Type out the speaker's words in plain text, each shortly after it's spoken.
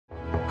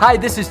Hi,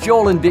 this is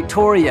Joel and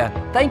Victoria.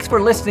 Thanks for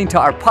listening to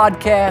our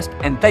podcast,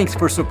 and thanks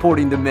for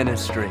supporting the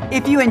ministry.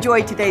 If you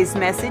enjoyed today's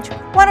message,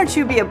 why don't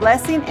you be a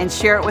blessing and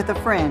share it with a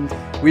friend?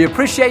 We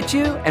appreciate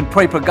you and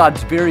pray for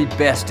God's very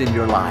best in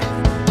your life.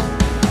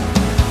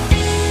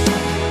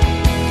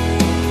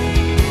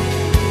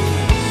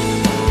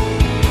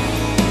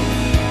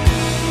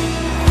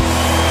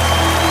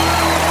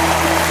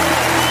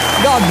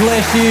 God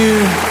bless you.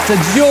 It's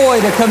a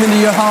joy to come into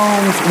your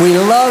homes. We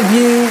love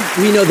you.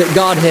 We know that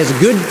God has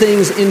good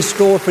things in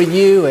store for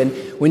you. And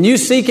when you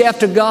seek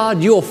after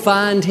God, you'll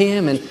find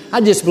Him. And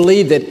I just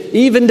believe that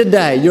even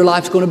today, your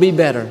life's going to be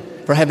better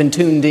for having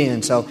tuned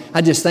in. So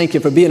I just thank you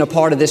for being a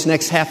part of this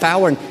next half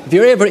hour. And if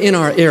you're ever in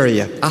our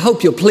area, I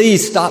hope you'll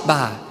please stop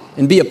by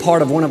and be a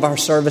part of one of our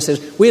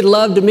services. We'd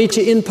love to meet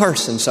you in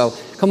person. So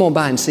come on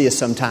by and see us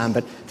sometime.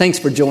 But thanks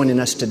for joining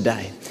us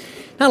today.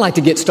 I like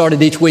to get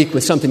started each week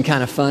with something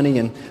kind of funny.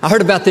 And I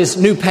heard about this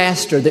new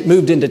pastor that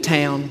moved into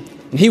town.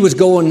 And he was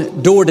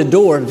going door to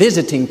door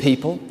visiting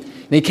people.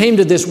 And he came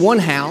to this one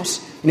house.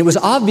 And it was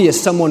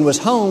obvious someone was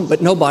home,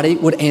 but nobody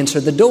would answer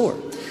the door.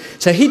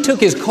 So he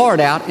took his card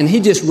out and he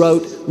just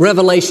wrote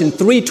Revelation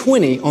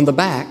 3:20 on the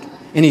back.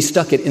 And he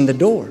stuck it in the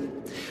door.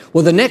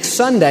 Well, the next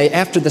Sunday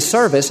after the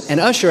service, an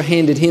usher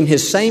handed him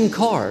his same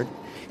card.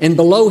 And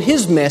below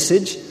his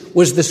message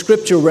was the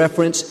scripture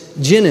reference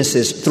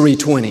Genesis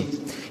 3:20.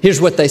 Here's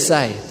what they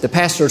say. The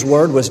pastor's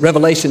word was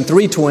Revelation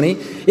 3:20.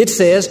 It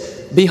says,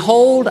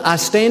 "Behold, I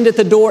stand at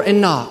the door and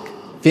knock.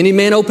 If any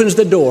man opens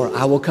the door,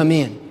 I will come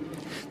in."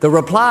 The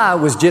reply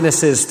was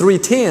Genesis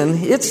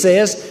 3:10. It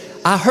says,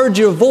 "I heard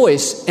your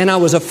voice and I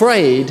was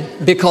afraid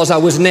because I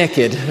was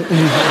naked."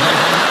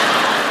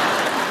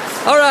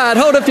 All right,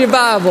 hold up your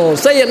Bible.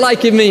 Say it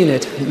like you mean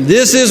it.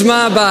 This is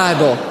my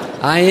Bible.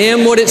 I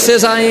am what it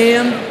says I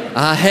am.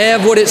 I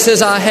have what it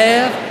says I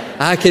have.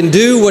 I can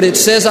do what it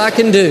says I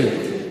can do.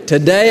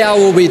 Today I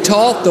will be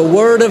taught the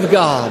Word of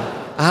God.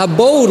 I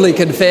boldly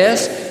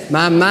confess,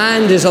 my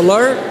mind is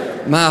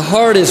alert, my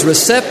heart is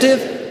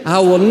receptive. I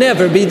will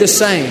never be the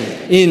same.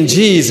 In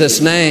Jesus'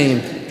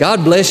 name,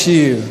 God bless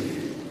you.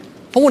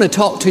 I want to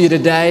talk to you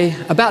today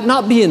about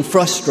not being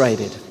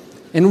frustrated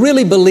and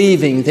really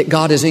believing that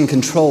God is in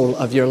control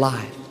of your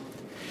life.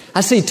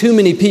 I see too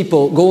many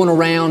people going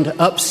around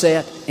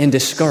upset and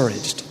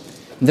discouraged.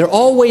 They're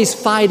always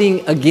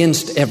fighting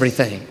against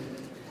everything.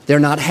 They're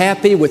not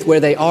happy with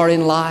where they are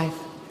in life,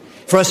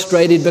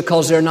 frustrated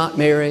because they're not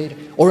married,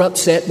 or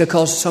upset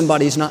because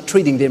somebody's not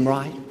treating them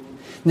right.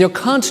 They're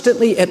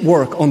constantly at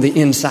work on the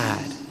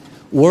inside,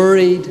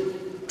 worried,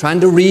 trying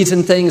to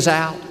reason things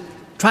out,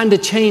 trying to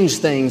change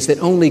things that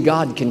only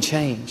God can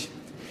change.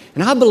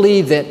 And I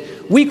believe that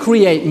we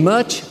create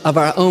much of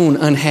our own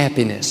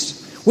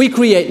unhappiness. We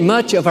create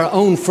much of our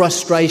own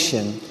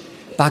frustration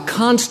by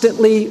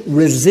constantly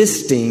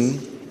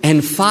resisting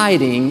and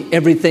fighting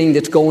everything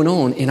that's going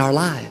on in our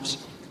lives.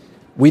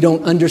 We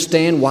don't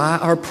understand why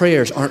our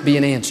prayers aren't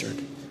being answered,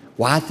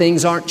 why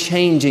things aren't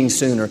changing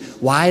sooner,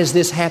 why has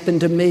this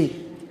happened to me?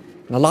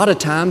 And a lot of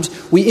times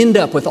we end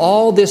up with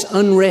all this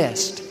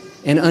unrest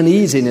and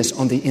uneasiness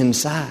on the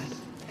inside.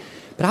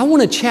 But I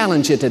want to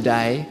challenge you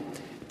today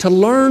to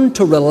learn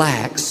to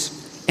relax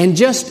and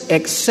just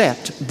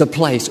accept the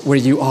place where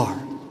you are.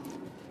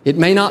 It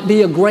may not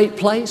be a great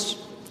place.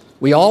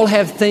 We all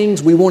have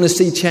things we want to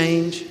see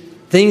change,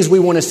 things we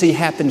want to see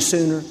happen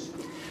sooner.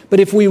 But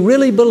if we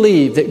really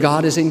believe that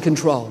God is in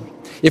control,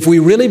 if we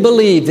really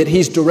believe that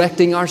He's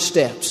directing our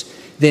steps,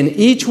 then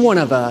each one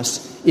of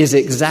us is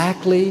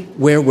exactly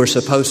where we're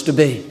supposed to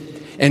be.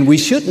 And we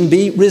shouldn't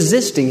be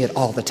resisting it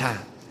all the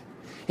time.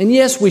 And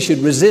yes, we should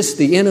resist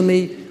the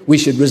enemy, we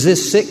should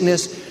resist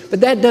sickness,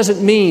 but that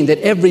doesn't mean that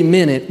every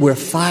minute we're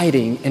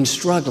fighting and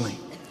struggling.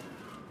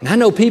 And I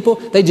know people,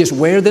 they just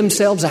wear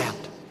themselves out.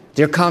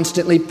 They're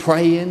constantly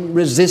praying,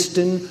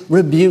 resisting,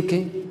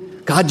 rebuking.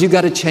 God, you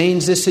got to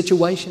change this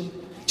situation.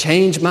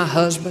 Change my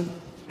husband.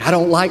 I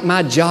don't like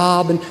my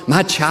job and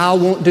my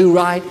child won't do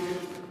right.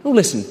 No,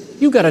 listen,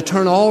 you got to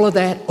turn all of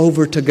that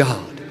over to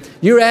God.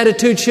 Your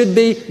attitude should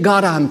be,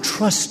 God, I'm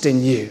trusting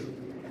you.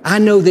 I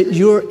know that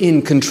you're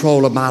in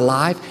control of my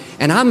life,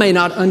 and I may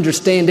not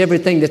understand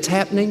everything that's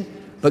happening,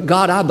 but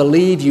God, I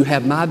believe you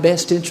have my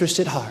best interest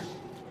at heart.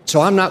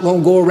 So I'm not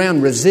going to go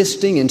around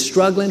resisting and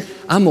struggling.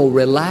 I'm going to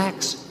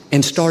relax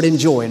and start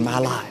enjoying my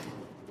life.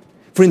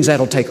 Friends,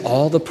 that'll take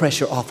all the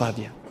pressure off of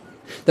you.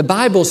 The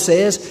Bible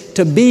says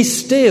to be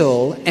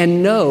still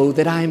and know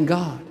that I am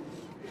God.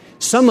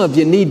 Some of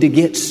you need to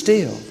get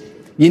still.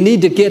 You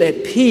need to get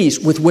at peace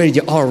with where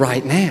you are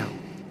right now.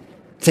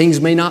 Things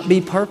may not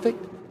be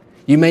perfect.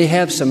 You may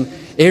have some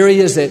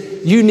areas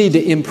that you need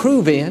to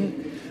improve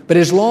in. But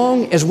as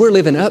long as we're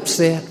living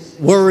upset,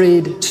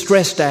 worried,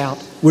 stressed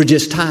out, we're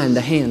just tying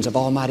the hands of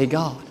Almighty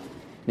God.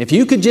 If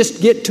you could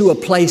just get to a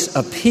place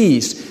of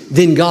peace,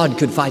 then God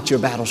could fight your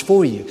battles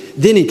for you.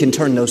 Then He can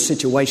turn those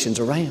situations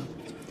around.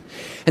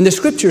 And the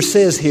scripture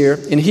says here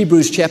in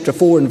Hebrews chapter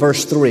 4 and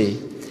verse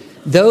 3,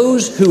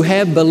 those who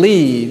have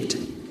believed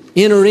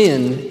enter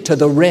into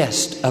the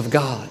rest of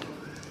God.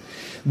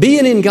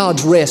 Being in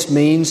God's rest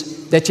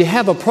means that you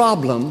have a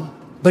problem,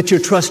 but you're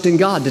trusting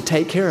God to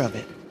take care of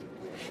it.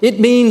 It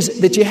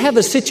means that you have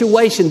a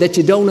situation that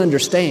you don't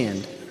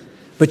understand,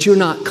 but you're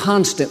not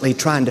constantly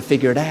trying to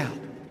figure it out.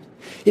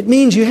 It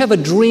means you have a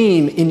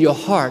dream in your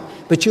heart,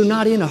 but you're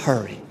not in a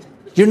hurry.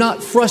 You're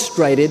not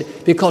frustrated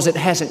because it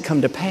hasn't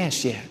come to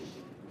pass yet.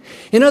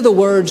 In other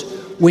words,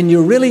 when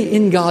you're really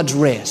in God's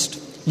rest,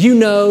 you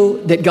know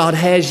that God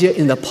has you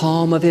in the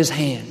palm of His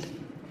hand.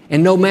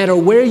 And no matter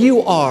where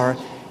you are,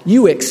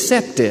 you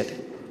accept it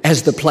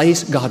as the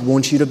place God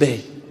wants you to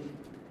be.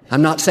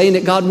 I'm not saying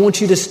that God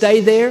wants you to stay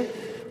there,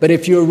 but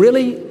if you're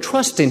really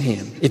trusting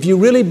Him, if you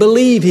really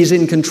believe He's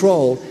in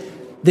control,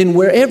 then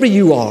wherever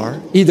you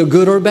are, either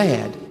good or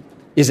bad,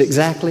 is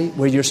exactly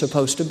where you're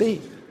supposed to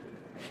be.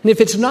 And if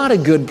it's not a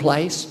good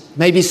place,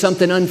 maybe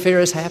something unfair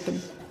has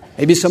happened,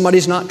 maybe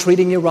somebody's not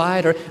treating you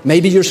right, or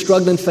maybe you're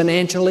struggling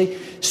financially,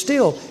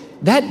 still,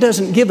 that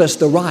doesn't give us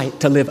the right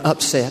to live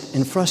upset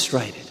and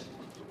frustrated.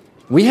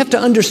 We have to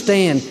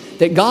understand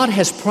that God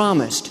has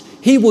promised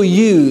He will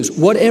use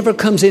whatever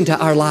comes into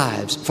our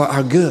lives for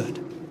our good.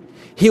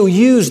 He'll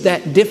use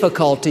that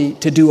difficulty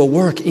to do a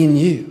work in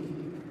you.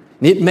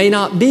 It may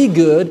not be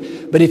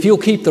good, but if you'll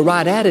keep the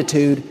right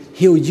attitude,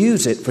 He'll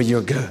use it for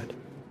your good.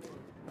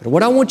 But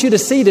what I want you to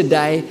see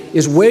today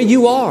is where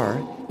you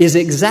are is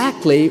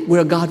exactly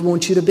where God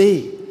wants you to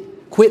be.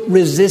 Quit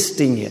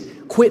resisting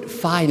it. Quit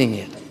fighting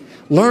it.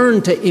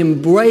 Learn to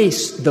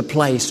embrace the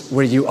place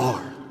where you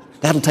are.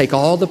 That'll take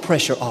all the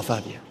pressure off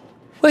of you.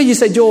 Well, you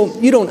say, Joel,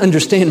 you don't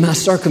understand my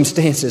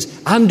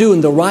circumstances. I'm doing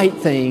the right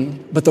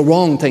thing, but the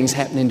wrong thing's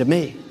happening to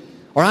me.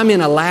 Or I'm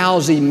in a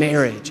lousy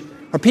marriage.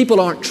 Or people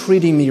aren't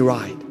treating me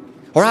right.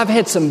 Or I've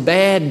had some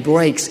bad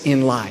breaks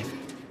in life.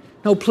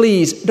 No,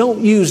 please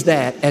don't use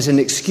that as an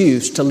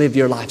excuse to live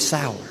your life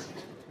sour.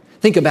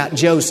 Think about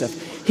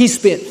Joseph. He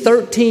spent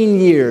 13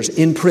 years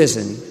in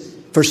prison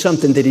for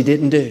something that he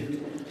didn't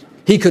do.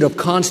 He could have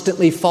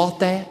constantly fought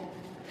that.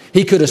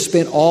 He could have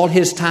spent all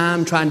his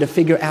time trying to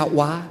figure out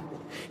why.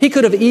 He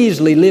could have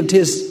easily lived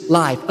his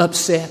life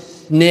upset,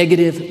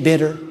 negative,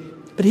 bitter,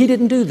 but he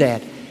didn't do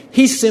that.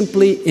 He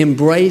simply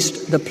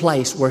embraced the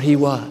place where he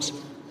was.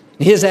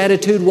 His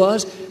attitude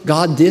was,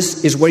 God,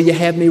 this is where you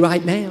have me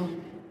right now.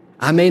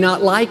 I may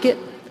not like it.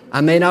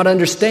 I may not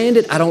understand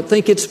it. I don't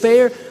think it's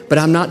fair, but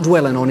I'm not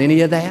dwelling on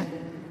any of that.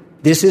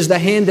 This is the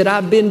hand that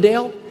I've been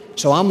dealt,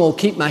 so I'm going to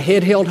keep my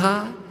head held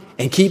high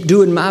and keep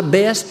doing my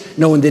best,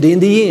 knowing that in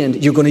the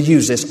end, you're going to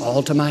use this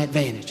all to my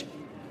advantage.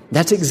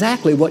 That's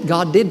exactly what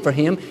God did for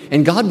him,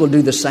 and God will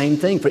do the same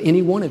thing for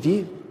any one of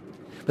you.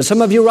 But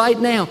some of you right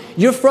now,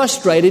 you're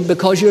frustrated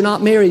because you're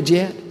not married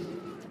yet.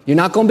 You're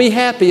not going to be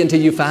happy until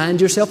you find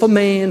yourself a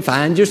man,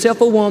 find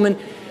yourself a woman.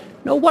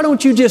 No, why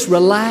don't you just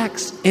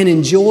relax and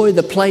enjoy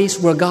the place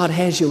where God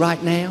has you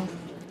right now?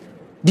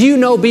 Do you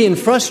know being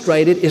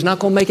frustrated is not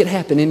going to make it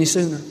happen any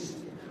sooner?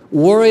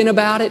 Worrying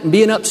about it and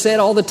being upset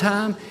all the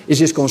time is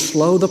just going to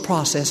slow the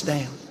process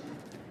down.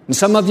 And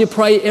some of you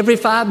pray every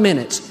 5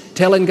 minutes,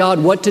 telling God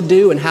what to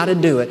do and how to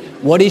do it,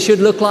 what He should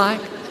look like,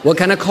 what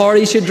kind of car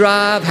He should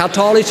drive, how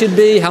tall He should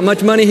be, how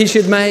much money He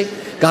should make.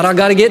 God, I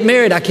got to get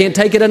married. I can't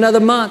take it another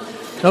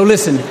month. No,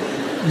 listen,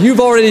 you've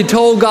already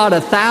told God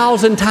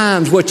 1,000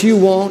 times what you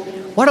want.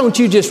 Why don't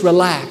you just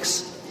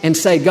relax and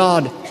say,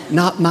 God,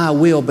 not my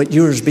will, but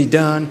yours be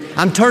done.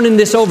 I'm turning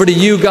this over to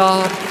you,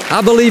 God.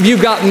 I believe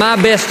you've got my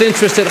best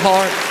interest at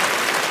heart.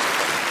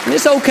 And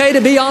it's okay to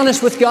be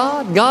honest with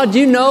God. God,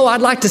 you know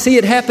I'd like to see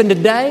it happen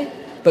today,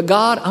 but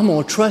God, I'm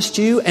going to trust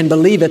you and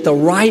believe at the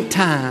right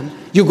time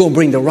you're going to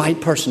bring the right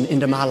person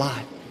into my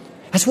life.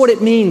 That's what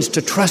it means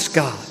to trust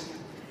God.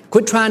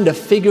 Quit trying to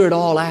figure it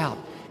all out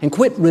and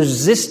quit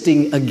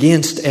resisting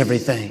against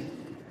everything.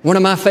 One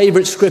of my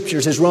favorite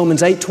scriptures is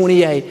Romans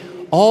 8:28.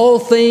 All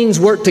things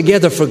work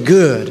together for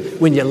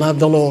good when you love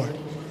the Lord.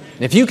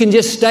 And if you can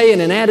just stay in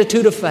an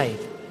attitude of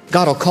faith,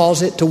 God will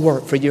cause it to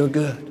work for your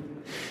good.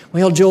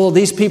 Well, Joel,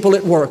 these people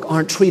at work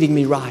aren't treating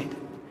me right.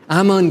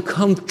 I'm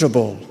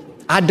uncomfortable.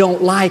 I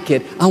don't like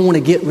it. I want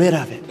to get rid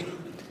of it.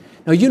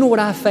 Now, you know what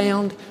I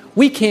found?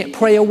 We can't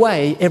pray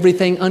away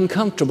everything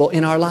uncomfortable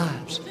in our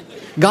lives.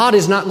 God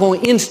is not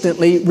going to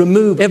instantly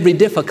remove every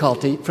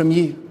difficulty from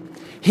you.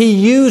 He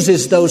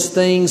uses those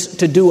things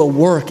to do a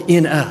work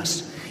in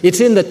us. It's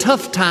in the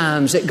tough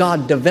times that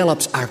God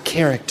develops our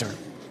character.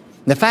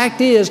 And the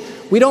fact is,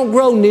 we don't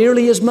grow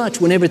nearly as much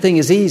when everything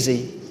is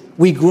easy.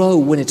 We grow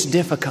when it's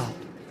difficult.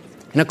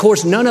 And of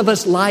course, none of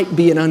us like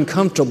being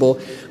uncomfortable,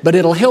 but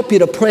it'll help you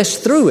to press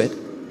through it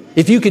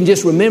if you can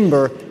just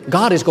remember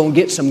God is going to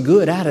get some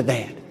good out of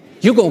that.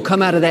 You're going to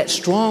come out of that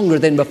stronger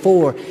than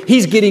before.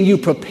 He's getting you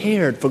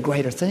prepared for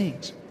greater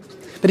things.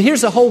 But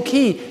here's the whole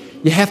key.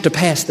 You have to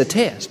pass the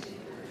test.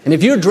 And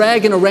if you're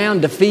dragging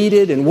around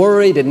defeated and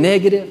worried and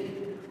negative,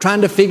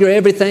 trying to figure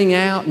everything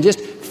out and just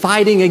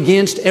fighting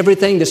against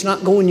everything that's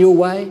not going your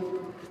way,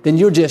 then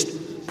you're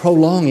just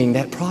prolonging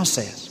that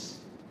process.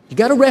 You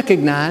got to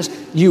recognize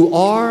you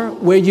are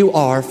where you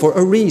are for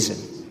a reason.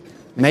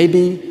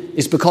 Maybe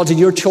it's because of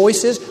your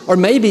choices, or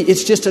maybe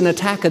it's just an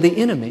attack of the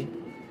enemy.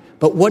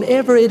 But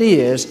whatever it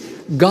is,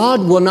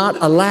 God will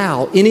not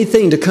allow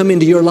anything to come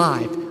into your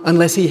life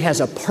unless He has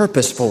a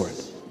purpose for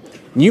it.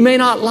 You may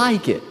not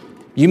like it.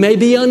 You may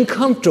be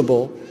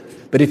uncomfortable.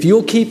 But if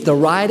you'll keep the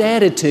right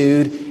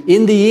attitude,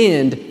 in the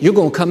end, you're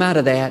going to come out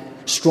of that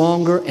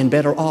stronger and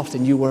better off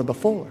than you were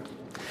before.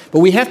 But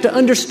we have to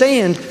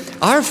understand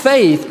our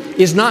faith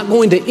is not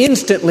going to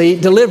instantly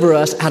deliver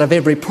us out of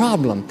every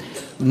problem.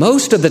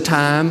 Most of the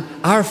time,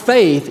 our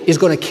faith is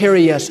going to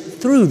carry us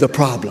through the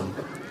problem.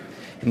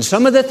 And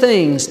some of the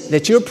things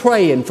that you're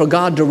praying for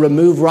God to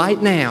remove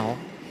right now,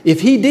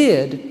 if He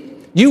did,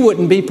 you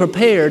wouldn't be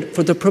prepared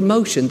for the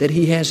promotion that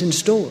He has in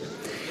store.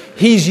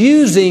 He's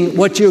using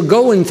what you're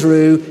going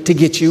through to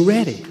get you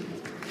ready.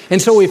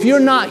 And so if you're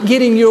not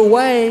getting your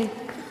way,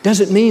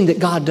 doesn't mean that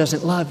God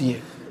doesn't love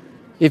you.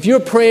 If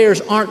your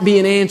prayers aren't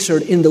being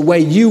answered in the way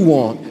you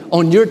want,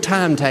 on your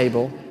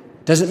timetable,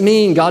 doesn't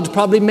mean God's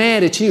probably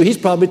mad at you. He's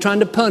probably trying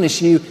to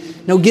punish you.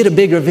 No, get a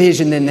bigger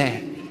vision than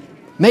that.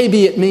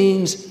 Maybe it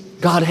means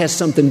God has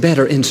something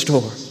better in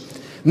store.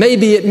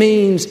 Maybe it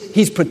means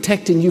He's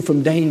protecting you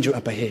from danger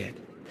up ahead.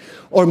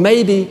 Or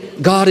maybe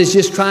God is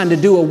just trying to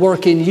do a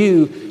work in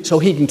you so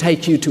He can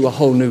take you to a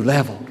whole new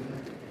level.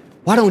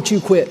 Why don't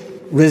you quit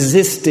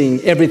resisting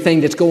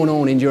everything that's going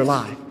on in your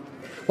life?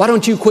 Why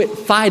don't you quit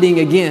fighting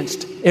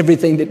against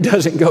everything that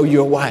doesn't go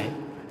your way?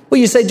 Well,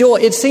 you say, Joel,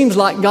 it seems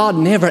like God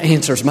never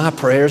answers my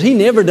prayers. He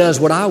never does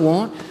what I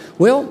want.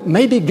 Well,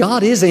 maybe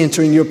God is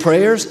answering your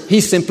prayers.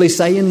 He's simply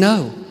saying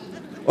no.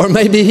 Or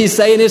maybe He's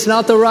saying it's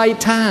not the right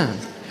time.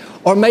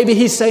 Or maybe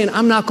He's saying,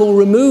 I'm not going to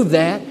remove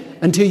that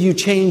until you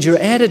change your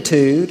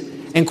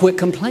attitude and quit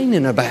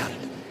complaining about it.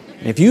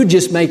 And if you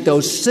just make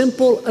those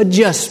simple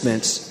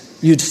adjustments,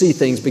 you'd see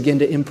things begin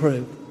to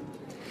improve.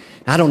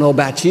 I don't know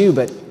about you,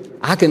 but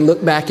I can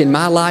look back in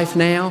my life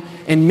now,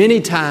 and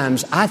many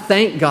times I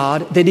thank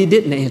God that He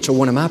didn't answer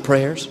one of my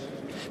prayers,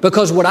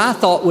 because what I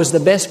thought was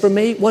the best for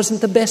me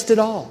wasn't the best at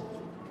all.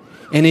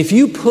 And if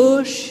you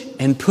push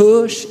and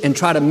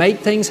try to make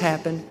things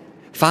happen,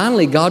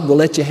 finally God will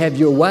let you have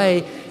your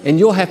way, and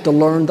you'll have to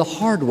learn the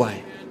hard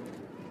way.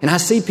 And I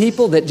see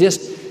people that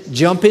just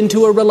jump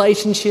into a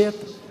relationship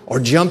or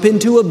jump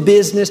into a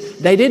business.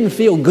 They didn't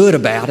feel good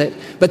about it,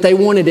 but they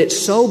wanted it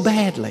so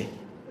badly.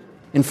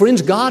 And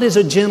friends, God is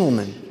a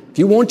gentleman. If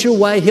you want your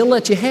way, He'll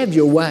let you have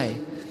your way.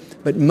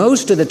 But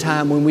most of the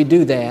time when we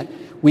do that,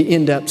 we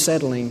end up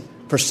settling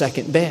for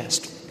second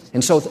best.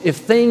 And so if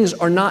things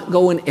are not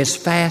going as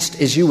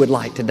fast as you would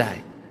like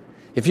today,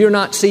 if you're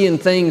not seeing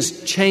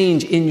things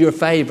change in your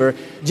favor,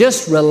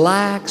 just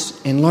relax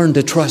and learn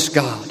to trust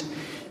God.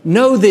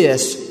 Know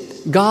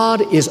this,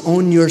 God is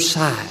on your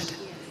side.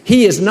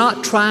 He is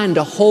not trying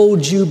to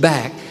hold you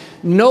back.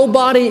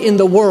 Nobody in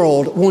the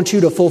world wants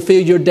you to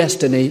fulfill your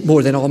destiny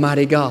more than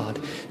Almighty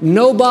God.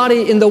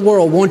 Nobody in the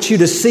world wants you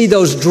to see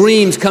those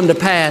dreams come to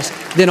pass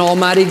than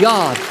Almighty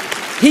God.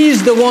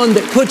 He's the one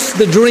that puts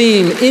the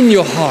dream in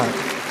your heart.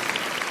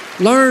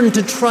 Learn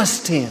to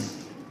trust Him.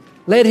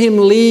 Let Him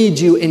lead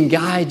you and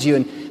guide you.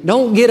 And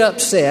don't get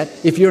upset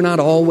if you're not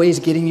always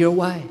getting your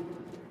way.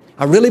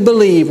 I really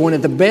believe one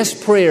of the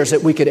best prayers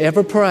that we could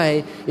ever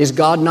pray is,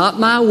 God, not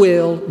my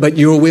will, but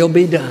your will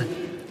be done.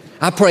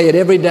 I pray it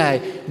every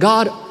day.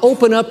 God,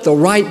 open up the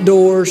right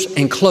doors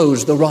and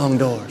close the wrong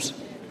doors.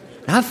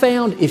 And I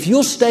found if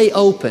you'll stay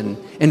open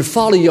and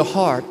follow your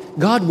heart,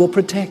 God will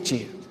protect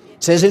you.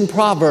 It says in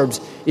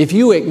Proverbs, if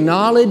you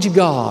acknowledge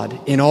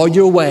God in all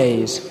your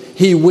ways,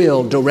 He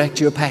will direct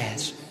your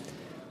paths.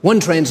 One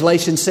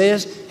translation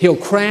says, He'll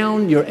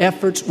crown your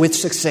efforts with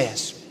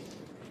success.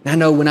 And I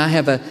know when I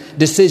have a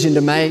decision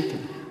to make,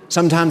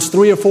 sometimes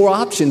 3 or 4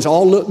 options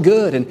all look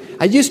good. And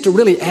I used to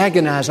really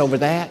agonize over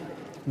that.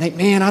 And think,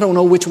 man, I don't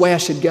know which way I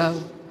should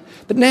go.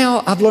 But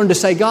now I've learned to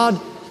say, God,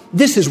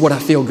 this is what I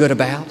feel good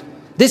about.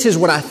 This is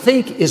what I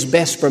think is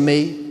best for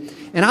me.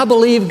 And I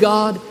believe,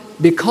 God,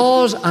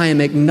 because I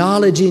am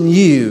acknowledging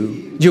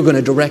you, you're going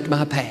to direct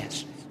my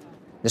paths.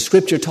 The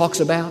Scripture talks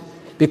about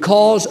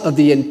because of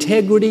the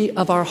integrity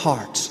of our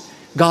hearts,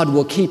 God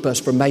will keep us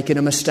from making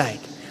a mistake.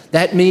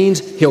 That means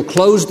He'll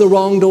close the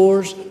wrong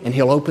doors and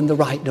He'll open the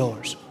right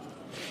doors.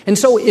 And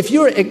so if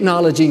you're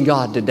acknowledging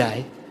God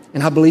today,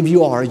 and I believe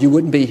you are, you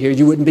wouldn't be here,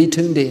 you wouldn't be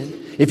tuned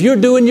in. If you're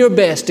doing your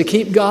best to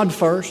keep God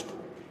first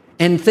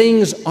and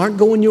things aren't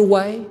going your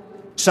way,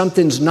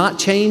 something's not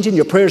changing,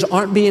 your prayers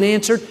aren't being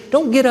answered,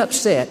 don't get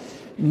upset.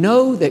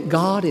 Know that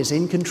God is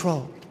in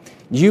control.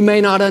 You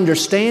may not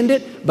understand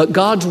it, but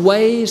God's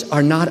ways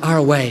are not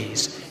our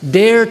ways.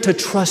 Dare to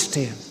trust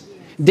Him.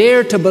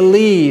 Dare to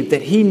believe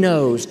that He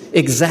knows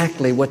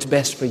exactly what's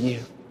best for you.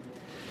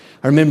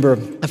 I remember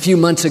a few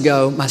months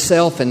ago,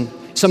 myself and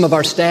some of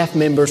our staff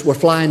members were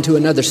flying to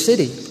another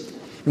city.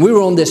 And we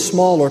were on this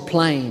smaller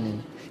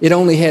plane. It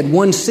only had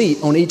one seat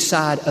on each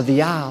side of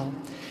the aisle.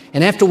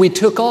 And after we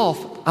took off,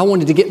 I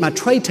wanted to get my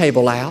tray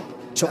table out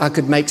so I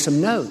could make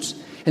some notes.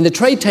 And the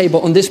tray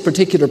table on this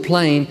particular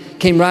plane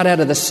came right out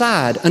of the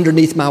side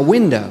underneath my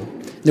window.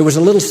 There was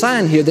a little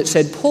sign here that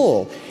said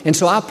pull. And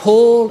so I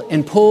pulled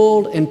and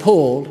pulled and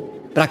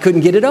pulled, but I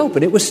couldn't get it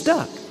open. It was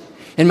stuck.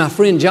 And my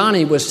friend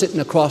Johnny was sitting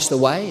across the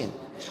way. And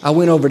I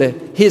went over to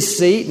his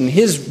seat, and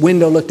his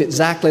window looked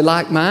exactly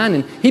like mine,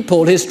 and he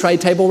pulled his tray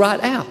table right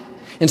out.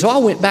 And so I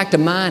went back to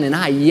mine, and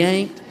I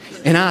yanked,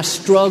 and I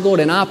struggled,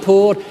 and I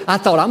pulled. I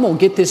thought, I'm going to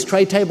get this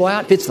tray table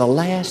out. It's the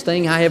last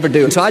thing I ever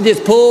do. And so I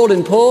just pulled,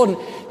 and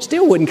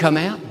still wouldn't come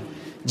out.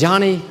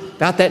 Johnny,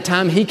 about that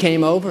time, he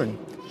came over, and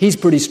he's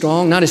pretty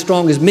strong. Not as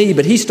strong as me,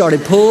 but he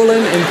started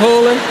pulling and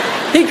pulling.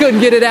 He couldn't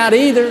get it out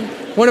either.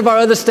 One of our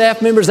other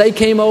staff members, they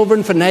came over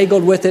and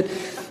finagled with it.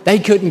 They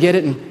couldn't get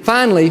it. And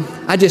finally,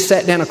 I just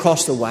sat down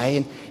across the way.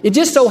 And it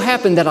just so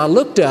happened that I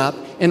looked up,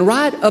 and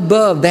right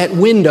above that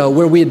window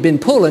where we had been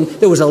pulling,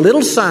 there was a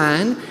little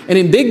sign, and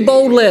in big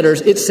bold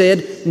letters, it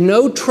said,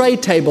 "No tray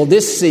table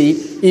this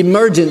seat,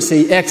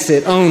 emergency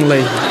exit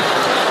only."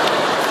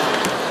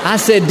 I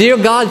said, "Dear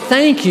God,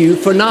 thank you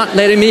for not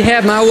letting me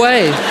have my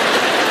way.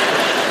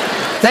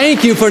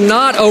 Thank you for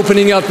not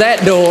opening up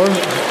that door."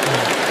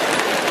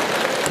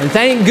 And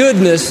thank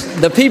goodness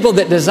the people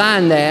that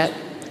designed that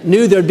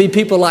knew there'd be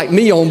people like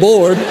me on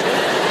board,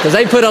 because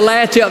they put a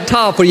latch up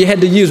top where you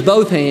had to use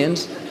both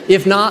hands.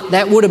 If not,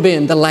 that would have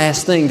been the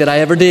last thing that I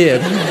ever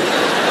did.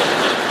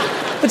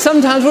 But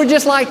sometimes we're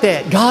just like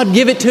that. God,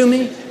 give it to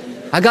me.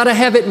 I got to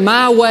have it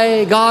my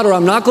way, God, or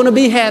I'm not going to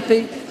be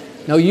happy.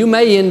 No, you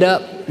may end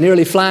up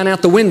nearly flying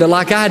out the window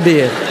like I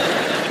did.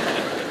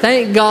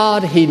 Thank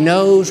God He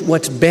knows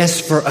what's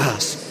best for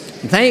us.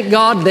 Thank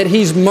God that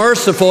He's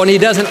merciful and He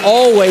doesn't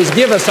always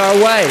give us our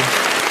way.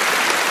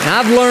 And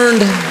I've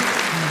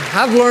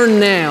learned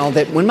now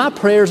that when my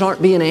prayers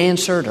aren't being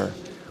answered, or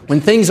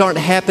when things aren't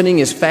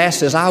happening as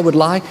fast as I would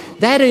like,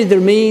 that either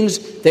means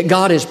that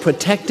God is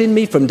protecting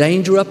me from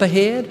danger up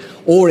ahead,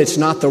 or it's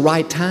not the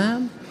right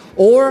time,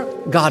 or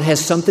God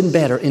has something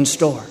better in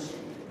store.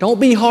 Don't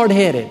be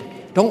hard-headed.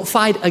 Don't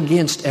fight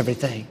against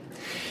everything.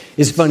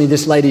 It's funny,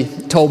 this lady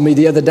told me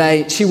the other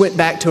day, she went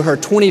back to her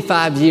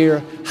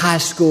 25-year high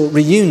school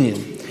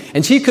reunion,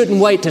 and she couldn't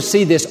wait to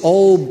see this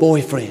old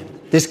boyfriend,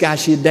 this guy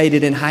she had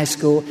dated in high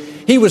school.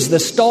 He was the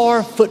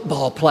star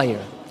football player.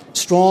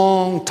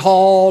 Strong,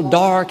 tall,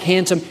 dark,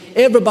 handsome.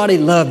 Everybody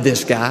loved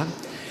this guy.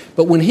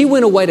 But when he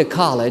went away to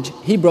college,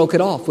 he broke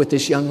it off with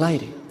this young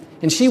lady.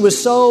 And she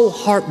was so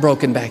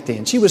heartbroken back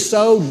then. She was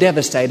so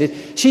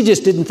devastated. She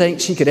just didn't think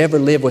she could ever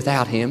live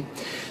without him.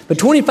 But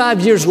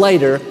 25 years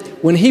later,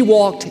 when he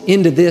walked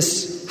into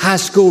this high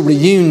school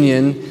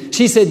reunion,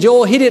 she said,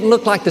 "Joel, he didn't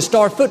look like the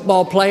star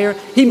football player.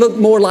 He looked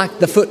more like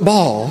the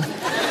football."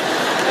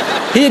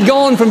 He had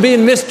gone from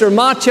being Mr.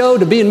 Macho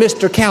to being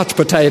Mr. Couch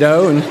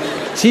Potato. And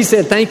she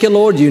said, "Thank you,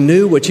 Lord, you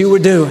knew what you were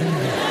doing."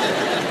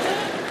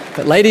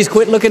 But ladies,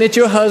 quit looking at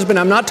your husband.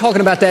 I'm not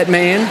talking about that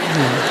man.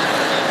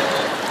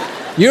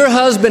 Your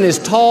husband is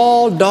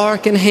tall,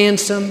 dark, and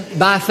handsome,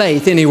 by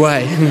faith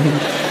anyway.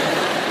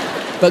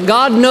 But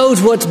God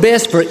knows what's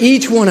best for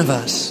each one of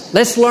us.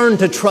 Let's learn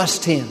to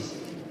trust Him.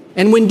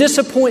 And when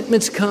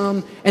disappointments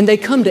come, and they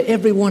come to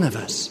every one of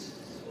us,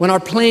 when our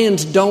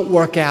plans don't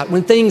work out,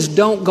 when things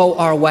don't go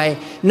our way,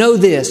 know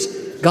this: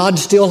 God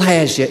still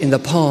has you in the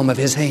palm of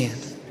His hand.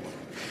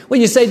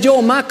 Well, you say,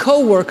 "Joel, my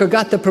coworker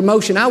got the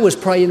promotion I was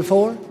praying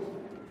for,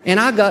 and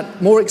I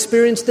got more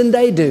experience than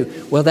they do."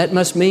 Well, that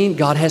must mean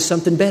God has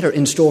something better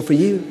in store for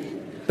you.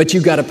 But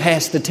you've got to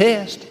pass the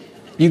test.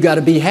 You've got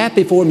to be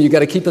happy for them. You've got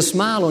to keep a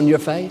smile on your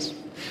face.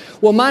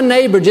 Well, my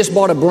neighbor just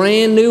bought a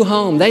brand new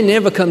home. They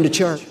never come to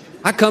church.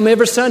 I come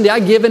every Sunday.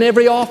 I give in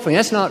every offering.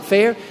 That's not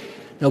fair.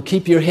 No,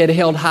 keep your head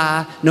held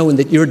high, knowing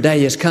that your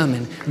day is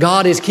coming.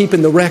 God is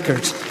keeping the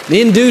records.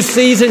 In due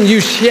season,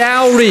 you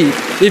shall reap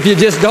if you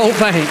just don't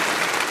faint.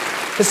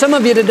 But some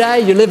of you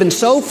today, you're living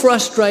so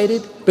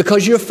frustrated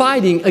because you're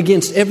fighting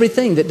against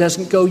everything that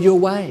doesn't go your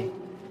way.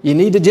 You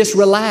need to just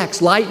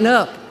relax, lighten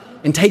up,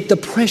 and take the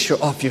pressure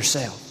off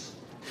yourself.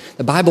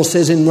 The Bible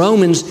says in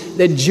Romans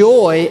that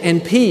joy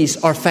and peace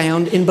are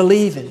found in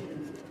believing.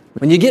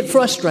 When you get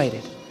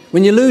frustrated,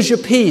 when you lose your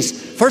peace,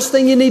 first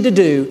thing you need to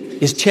do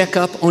is check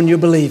up on your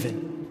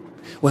believing.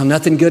 Well,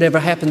 nothing good ever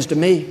happens to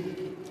me.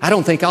 I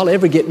don't think I'll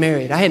ever get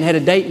married. I hadn't had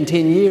a date in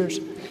 10 years.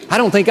 I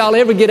don't think I'll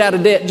ever get out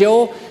of debt,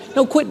 Joel.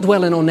 No, quit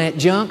dwelling on that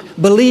junk.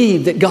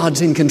 Believe that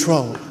God's in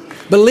control.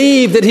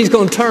 Believe that He's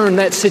going to turn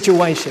that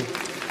situation.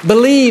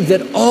 Believe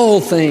that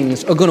all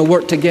things are going to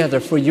work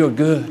together for your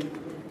good.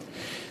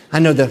 I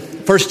know the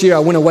first year I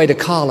went away to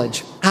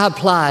college, I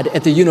applied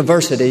at the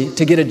university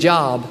to get a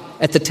job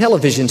at the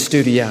television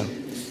studio.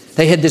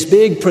 They had this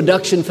big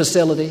production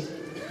facility.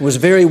 It was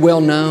very well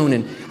known,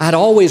 and I'd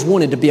always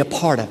wanted to be a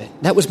part of it.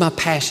 That was my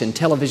passion,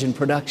 television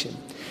production.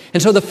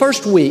 And so the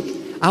first week,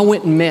 I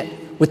went and met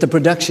with the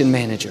production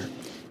manager.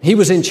 He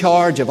was in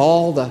charge of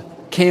all the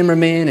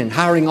cameramen and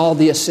hiring all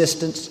the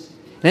assistants.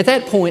 And at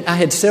that point, I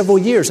had several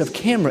years of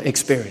camera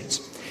experience.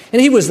 And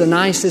he was the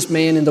nicest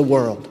man in the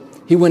world.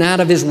 He went out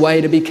of his way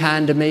to be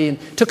kind to me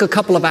and took a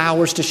couple of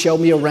hours to show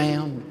me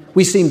around.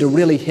 We seemed to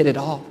really hit it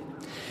off.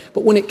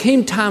 But when it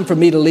came time for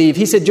me to leave,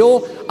 he said,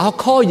 "Joel, I'll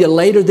call you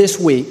later this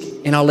week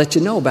and I'll let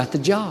you know about the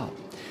job."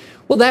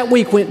 Well, that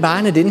week went by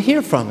and I didn't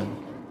hear from him.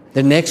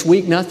 The next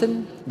week,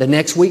 nothing. The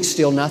next week,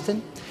 still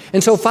nothing.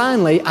 And so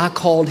finally, I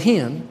called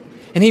him,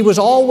 and he was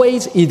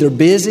always either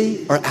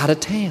busy or out of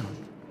town.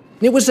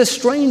 And it was the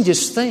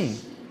strangest thing.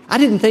 I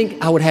didn't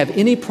think I would have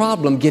any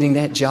problem getting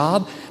that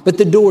job, but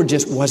the door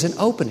just wasn't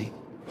opening.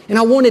 And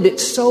I wanted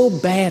it so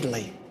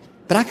badly,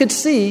 but I could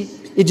see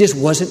it just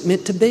wasn't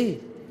meant to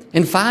be.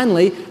 And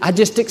finally, I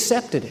just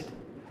accepted it.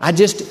 I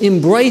just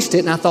embraced it,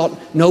 and I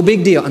thought, no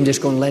big deal, I'm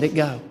just going to let it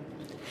go.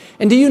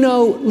 And do you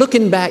know,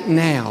 looking back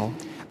now,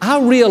 I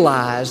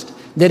realized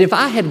that if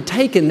I had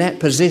taken that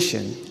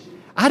position,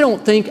 I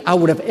don't think I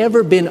would have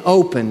ever been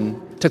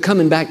open to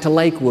coming back to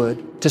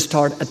Lakewood to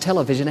start a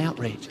television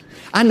outreach.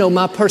 I know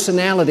my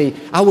personality,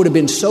 I would have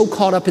been so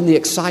caught up in the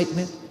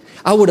excitement.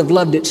 I would have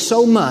loved it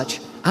so much,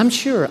 I'm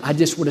sure I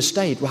just would have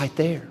stayed right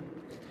there.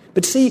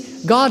 But see,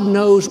 God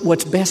knows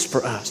what's best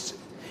for us.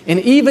 And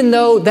even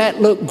though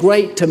that looked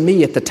great to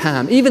me at the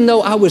time, even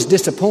though I was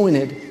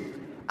disappointed,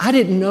 I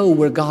didn't know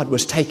where God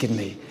was taking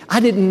me. I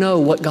didn't know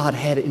what God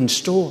had in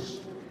store.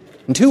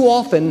 And too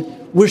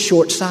often, we're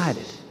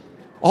short-sighted.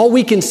 All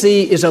we can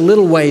see is a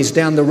little ways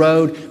down the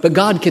road, but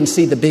God can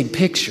see the big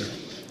picture.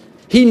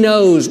 He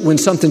knows when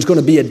something's going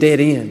to be a dead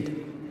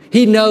end.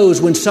 He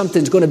knows when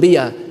something's going to be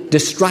a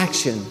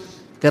distraction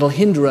that'll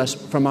hinder us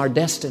from our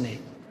destiny.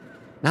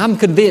 Now, I'm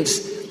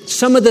convinced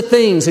some of the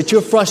things that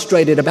you're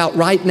frustrated about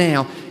right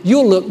now,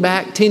 you'll look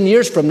back 10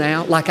 years from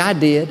now like I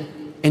did,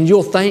 and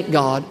you'll thank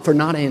God for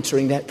not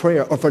answering that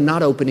prayer or for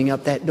not opening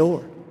up that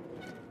door.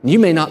 You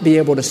may not be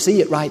able to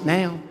see it right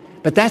now,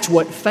 but that's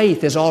what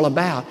faith is all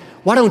about.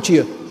 Why don't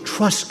you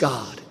trust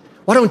God?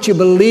 Why don't you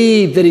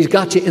believe that He's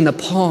got you in the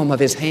palm of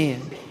His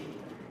hand?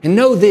 And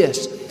know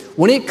this,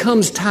 when it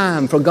comes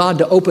time for God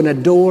to open a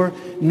door,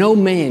 no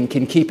man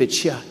can keep it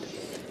shut.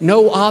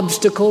 No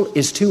obstacle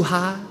is too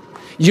high.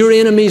 Your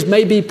enemies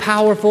may be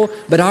powerful,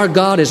 but our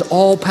God is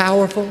all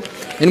powerful.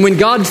 And when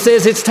God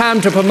says it's time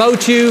to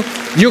promote you,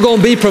 you're going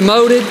to be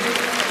promoted.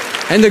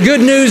 And the good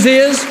news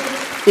is,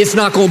 it's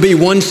not going to be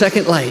 1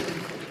 second late.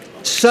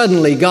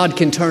 Suddenly, God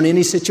can turn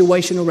any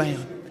situation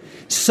around.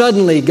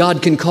 Suddenly,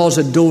 God can cause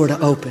a door to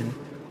open.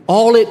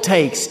 All it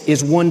takes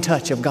is one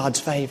touch of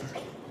God's favor.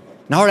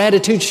 And our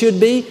attitude should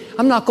be,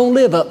 I'm not going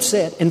to live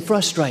upset and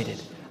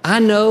frustrated. I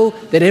know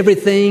that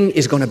everything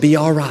is going to be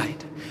all right.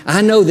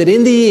 I know that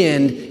in the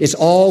end, it's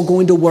all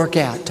going to work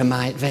out to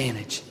my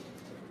advantage.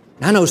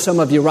 And I know some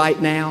of you right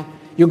now,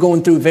 you're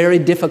going through very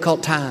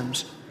difficult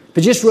times.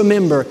 But just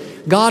remember,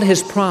 God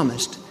has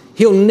promised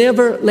He'll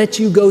never let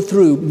you go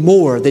through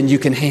more than you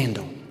can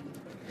handle.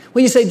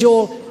 Well, you say,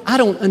 Joel, I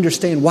don't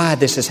understand why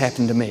this has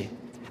happened to me.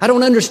 I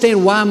don't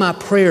understand why my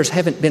prayers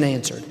haven't been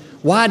answered.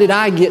 Why did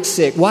I get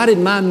sick? Why did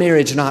my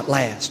marriage not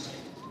last?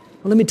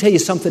 Well, let me tell you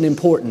something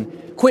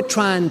important. Quit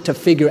trying to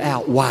figure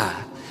out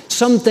why.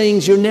 Some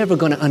things you're never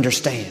going to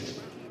understand.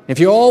 If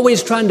you're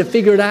always trying to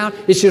figure it out,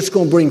 it's just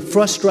going to bring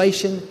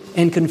frustration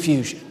and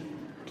confusion.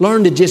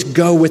 Learn to just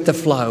go with the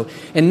flow.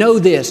 And know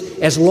this,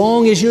 as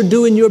long as you're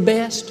doing your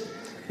best,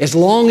 as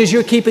long as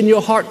you're keeping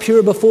your heart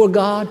pure before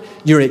God,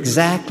 you're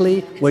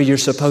exactly where you're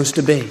supposed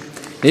to be.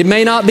 It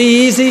may not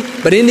be easy,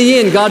 but in the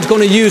end, God's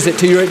going to use it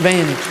to your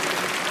advantage.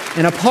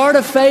 And a part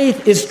of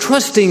faith is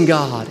trusting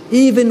God,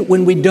 even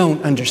when we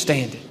don't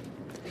understand it.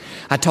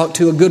 I talked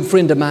to a good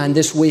friend of mine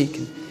this week.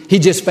 He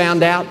just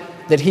found out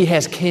that he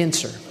has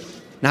cancer.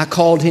 And I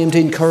called him to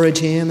encourage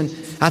him, and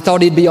I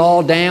thought he'd be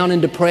all down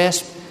and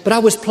depressed, but I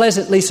was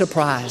pleasantly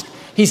surprised.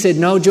 He said,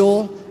 no,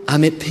 Joel,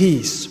 I'm at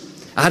peace.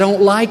 I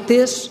don't like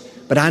this,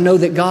 but I know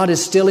that God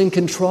is still in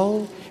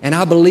control, and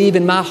I believe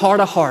in my heart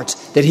of hearts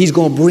that He's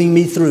going to bring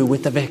me through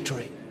with the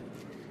victory.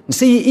 And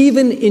see,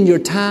 even in your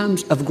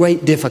times of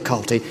great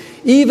difficulty,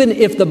 even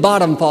if the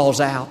bottom falls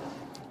out,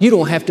 you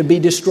don't have to be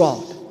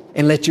distraught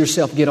and let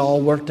yourself get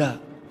all worked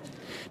up.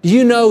 Do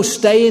you know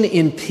staying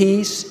in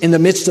peace in the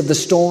midst of the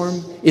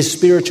storm is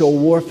spiritual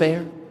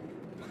warfare?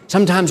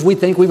 Sometimes we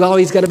think we've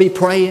always got to be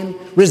praying,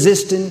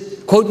 resisting,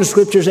 quoting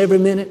scriptures every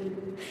minute.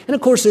 And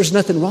of course, there's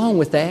nothing wrong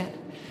with that.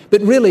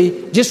 But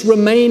really, just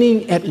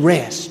remaining at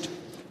rest,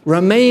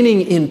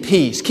 remaining in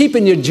peace,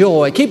 keeping your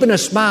joy, keeping a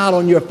smile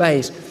on your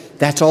face,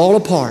 that's all a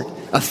part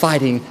of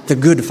fighting the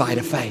good fight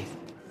of faith.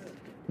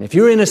 And if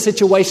you're in a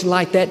situation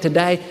like that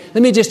today,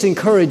 let me just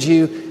encourage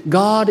you,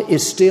 God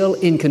is still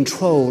in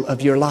control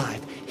of your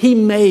life. He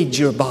made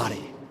your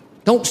body.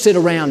 Don't sit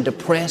around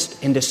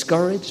depressed and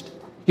discouraged.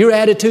 Your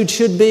attitude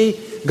should be,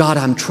 God,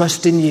 I'm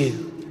trusting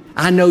you.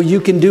 I know you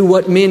can do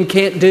what men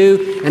can't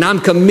do, and I'm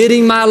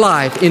committing my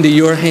life into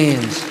your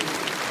hands.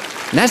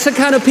 And that's the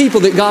kind of people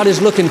that God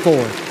is looking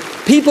for.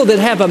 People that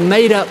have a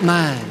made-up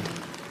mind.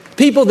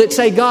 People that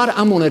say, God,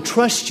 I'm going to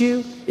trust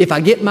you if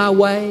I get my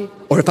way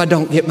or if I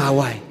don't get my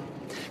way.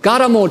 God,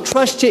 I'm going to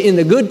trust you in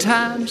the good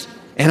times,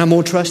 and I'm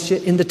going to trust you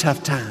in the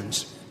tough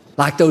times.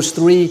 Like those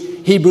 3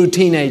 Hebrew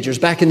teenagers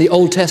back in the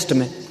Old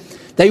Testament.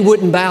 They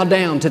wouldn't bow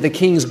down to the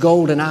king's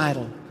golden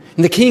idol.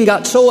 And the king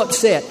got so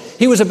upset,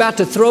 he was about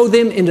to throw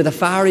them into the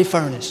fiery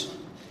furnace.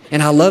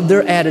 And I love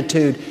their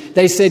attitude.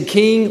 They said,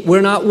 King,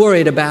 we're not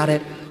worried about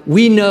it.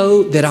 We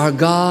know that our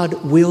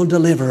God will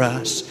deliver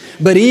us.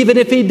 But even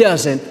if He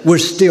doesn't, we're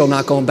still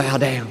not going to bow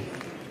down.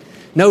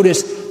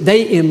 Notice,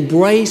 they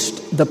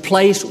embraced the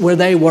place where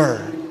they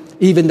were,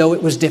 even though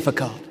it was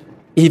difficult,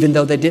 even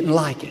though they didn't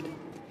like it.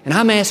 And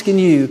I'm asking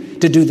you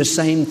to do the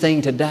same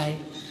thing today.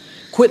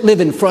 Quit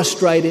living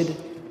frustrated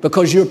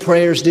because your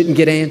prayers didn't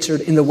get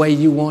answered in the way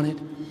you wanted.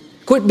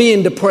 Quit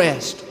being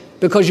depressed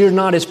because you're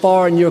not as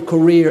far in your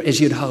career as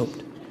you'd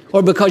hoped,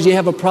 or because you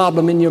have a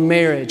problem in your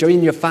marriage or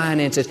in your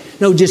finances.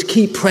 No, just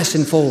keep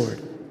pressing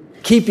forward.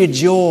 Keep your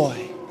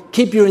joy.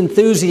 Keep your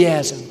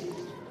enthusiasm.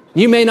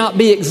 You may not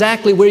be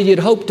exactly where you'd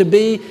hope to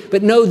be,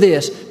 but know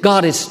this,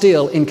 God is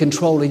still in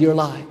control of your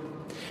life.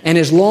 And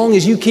as long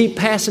as you keep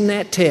passing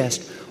that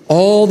test,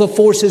 all the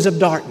forces of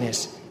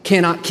darkness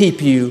cannot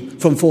keep you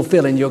from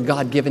fulfilling your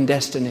God-given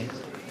destiny.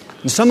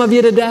 And some of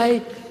you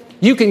today,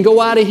 you can go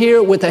out of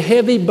here with a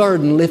heavy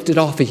burden lifted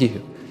off of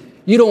you.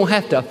 You don't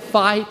have to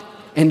fight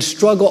and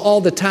struggle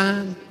all the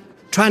time,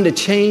 trying to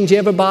change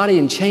everybody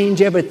and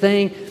change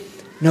everything.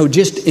 No,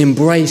 just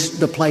embrace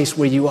the place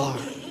where you are.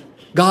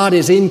 God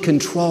is in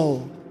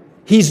control.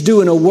 He's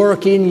doing a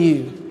work in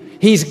you.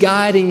 He's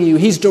guiding you.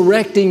 He's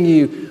directing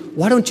you.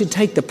 Why don't you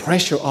take the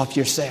pressure off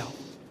yourself?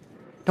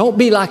 Don't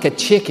be like a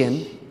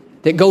chicken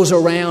that goes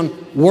around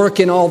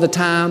working all the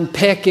time,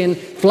 pecking,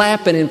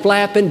 flapping and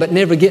flapping, but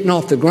never getting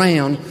off the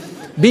ground.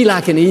 Be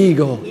like an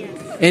eagle.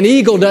 An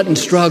eagle doesn't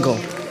struggle.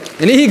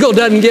 An eagle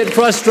doesn't get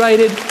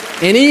frustrated.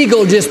 An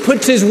eagle just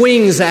puts his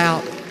wings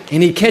out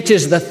and he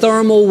catches the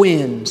thermal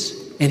winds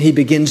and he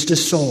begins to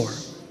soar.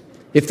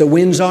 If the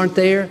winds aren't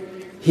there,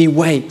 he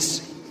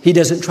waits. He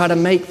doesn't try to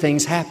make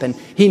things happen.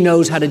 He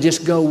knows how to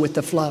just go with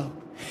the flow.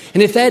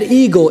 And if that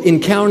eagle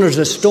encounters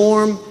a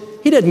storm,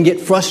 he doesn't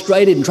get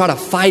frustrated and try to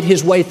fight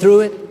his way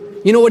through it.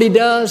 You know what he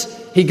does?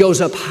 He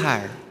goes up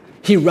higher.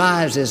 He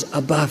rises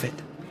above it.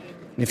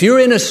 And if you're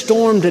in a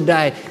storm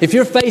today, if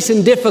you're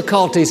facing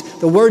difficulties,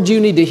 the word you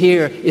need to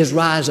hear is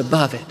rise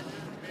above it.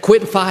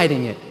 Quit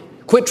fighting it.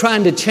 Quit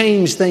trying to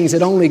change things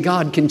that only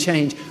God can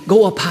change.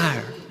 Go up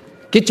higher.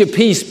 Get your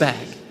peace back.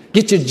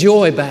 Get your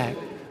joy back.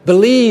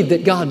 Believe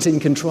that God's in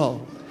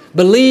control.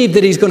 Believe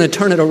that He's going to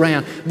turn it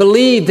around.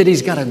 Believe that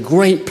He's got a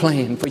great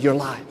plan for your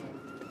life.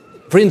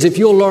 Friends, if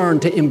you'll learn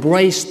to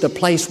embrace the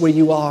place where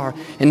you are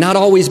and not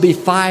always be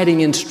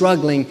fighting and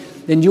struggling,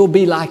 then you'll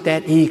be like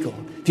that eagle.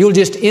 If you'll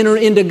just enter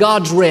into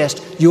God's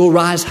rest, you'll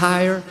rise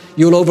higher,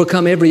 you'll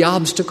overcome every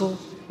obstacle,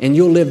 and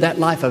you'll live that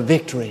life of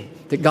victory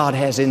that God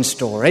has in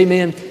store.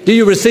 Amen. Do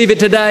you receive it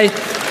today?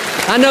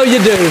 I know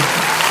you do.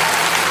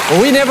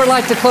 Well, we never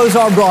like to close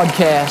our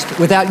broadcast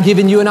without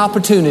giving you an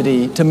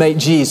opportunity to make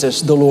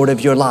Jesus the Lord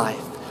of your life.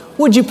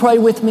 Would you pray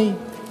with me?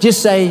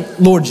 Just say,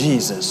 Lord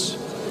Jesus,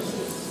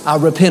 I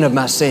repent of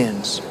my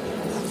sins.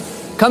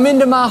 Come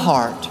into my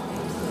heart.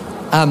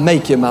 I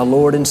make you my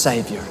Lord and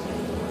Savior.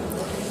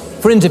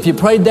 Friends, if you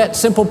prayed that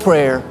simple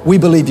prayer, we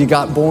believe you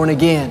got born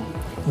again.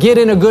 Get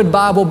in a good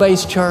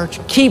Bible-based church.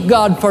 Keep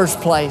God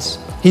first place.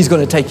 He's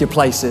going to take you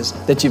places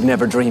that you've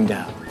never dreamed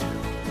of.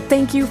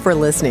 Thank you for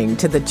listening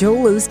to the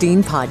Joel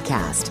Osteen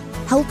Podcast.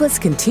 Help us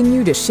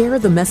continue to share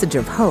the message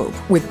of hope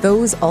with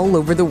those all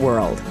over the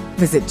world.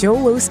 Visit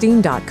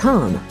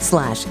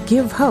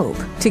joelosteen.com/give hope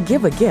to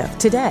give a gift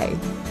today.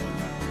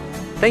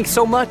 Thanks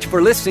so much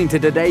for listening to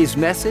today's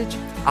message.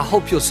 I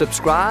hope you'll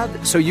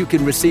subscribe so you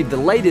can receive the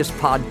latest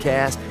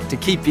podcast to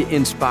keep you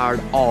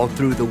inspired all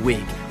through the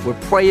week. We're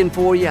praying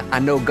for you. I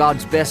know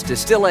God's best is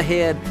still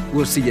ahead.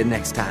 We'll see you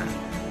next time.